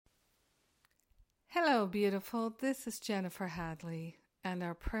Hello, beautiful. This is Jennifer Hadley, and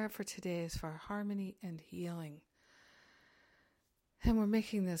our prayer for today is for harmony and healing. And we're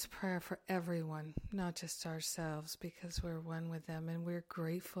making this prayer for everyone, not just ourselves, because we're one with them, and we're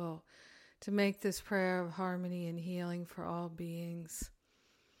grateful to make this prayer of harmony and healing for all beings.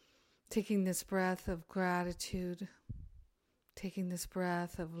 Taking this breath of gratitude, taking this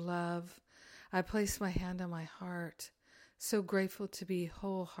breath of love, I place my hand on my heart. So grateful to be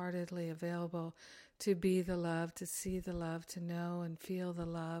wholeheartedly available to be the love, to see the love, to know and feel the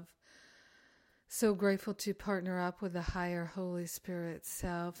love. So grateful to partner up with the higher Holy Spirit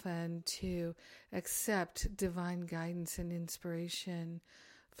self and to accept divine guidance and inspiration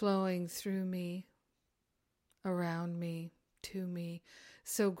flowing through me, around me, to me.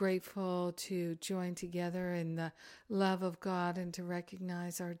 So grateful to join together in the love of God and to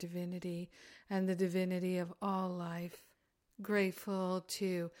recognize our divinity and the divinity of all life. Grateful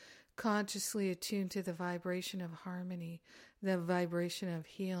to consciously attune to the vibration of harmony, the vibration of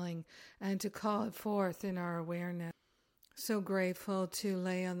healing, and to call it forth in our awareness. So grateful to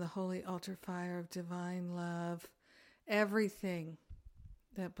lay on the holy altar fire of divine love everything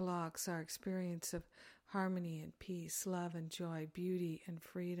that blocks our experience of harmony and peace, love and joy, beauty and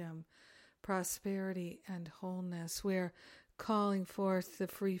freedom, prosperity and wholeness. We're calling forth the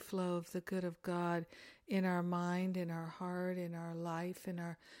free flow of the good of God in our mind, in our heart, in our life, in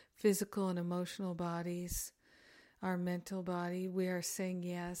our physical and emotional bodies, our mental body. We are saying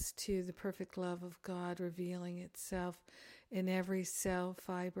yes to the perfect love of God revealing itself in every cell,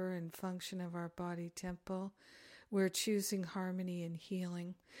 fiber, and function of our body temple. We're choosing harmony and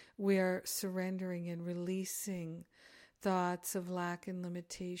healing. We are surrendering and releasing thoughts of lack and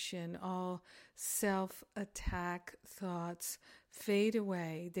limitation. All self-attack thoughts fade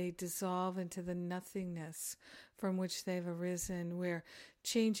away. They dissolve into the nothingness from which they've arisen. We're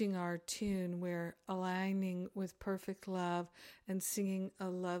changing our tune. We're aligning with perfect love and singing a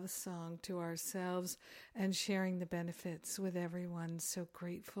love song to ourselves and sharing the benefits with everyone. So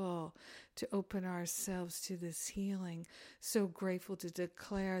grateful to open ourselves to this healing. So grateful to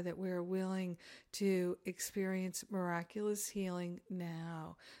declare that we're willing to experience miraculous healing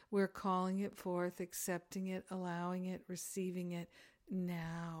now. We're calling it forth, accepting it, allowing it, receiving it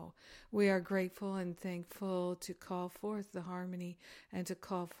now. We are grateful and thankful to call forth the harmony and to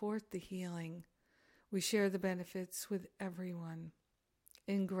call forth the healing. We share the benefits with everyone.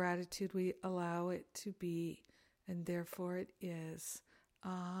 In gratitude, we allow it to be, and therefore it is.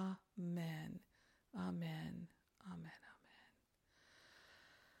 Amen. Amen. Amen. Amen.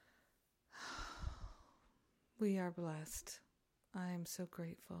 We are blessed. I am so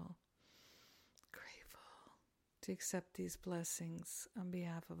grateful to accept these blessings on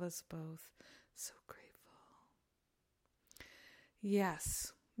behalf of us both. So grateful.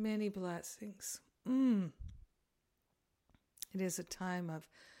 Yes, many blessings. It is a time of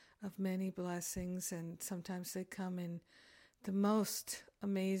many blessings, and sometimes they come in the most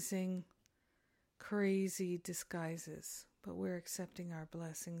amazing, crazy disguises. But we're accepting our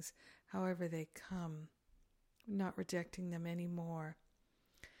blessings however they come. We're not rejecting them anymore.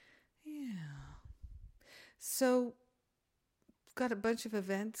 Yeah. So, we've got a bunch of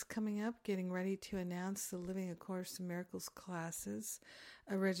events coming up, getting ready to announce the Living A Course in Miracles classes.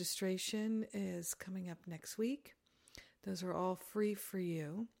 A registration is coming up next week. Those are all free for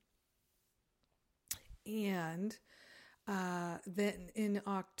you. And then in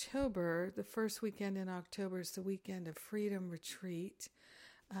October, the first weekend in October is the weekend of Freedom Retreat.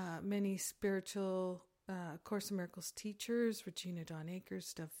 Many spiritual Course in Miracles teachers, Regina Dawn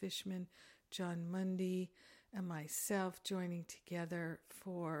Akers, Dove Fishman, John Mundy, and myself joining together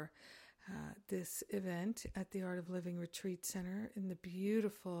for this event at the Art of Living Retreat Center in the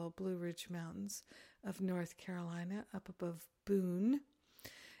beautiful Blue Ridge Mountains of North Carolina, up above Boone.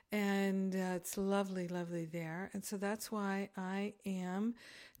 And it's lovely, lovely there. And so that's why I am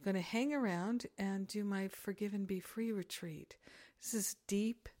going to hang around and do my Forgive and Be Free retreat. This is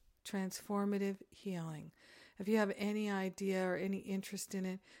deep, transformative healing. If you have any idea or any interest in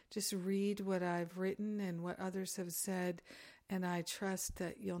it, just read what I've written and what others have said, and I trust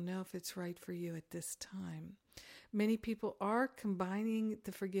that you'll know if it's right for you at this time. Many people are combining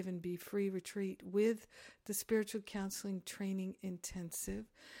the Forgive and Be Free retreat with the Spiritual Counseling Training Intensive,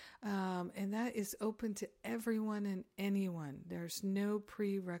 and that is open to everyone and anyone. There's no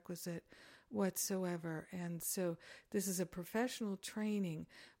prerequisite whatsoever. And so this is a professional training,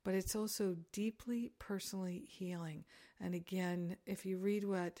 but it's also deeply personally healing. And again, if you read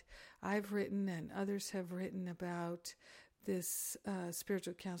what I've written and others have written about this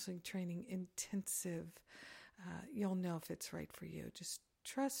spiritual counseling training intensive, you'll know if it's right for you. Just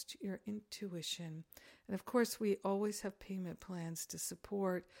Trust your intuition. And of course, we always have payment plans to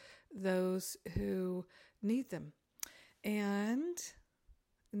support those who need them. And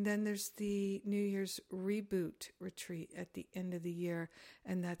then there's the New Year's Reboot retreat at the end of the year,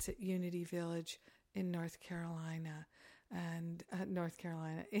 and that's at Unity Village in North Carolina,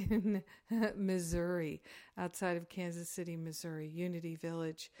 in Missouri, outside of Kansas City, Missouri. Unity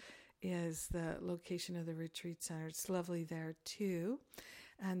Village is the location of the retreat center. It's lovely there too.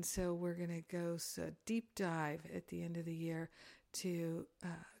 And so we're going to go deep dive at the end of the year to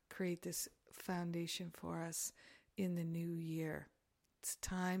create this foundation for us in the new year. It's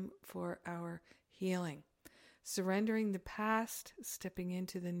time for our healing, surrendering the past, stepping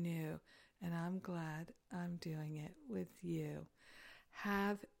into the new. And I'm glad I'm doing it with you.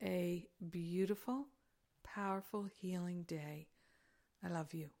 Have a beautiful, powerful, healing day. I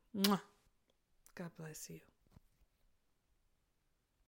love you. Mwah. God bless you.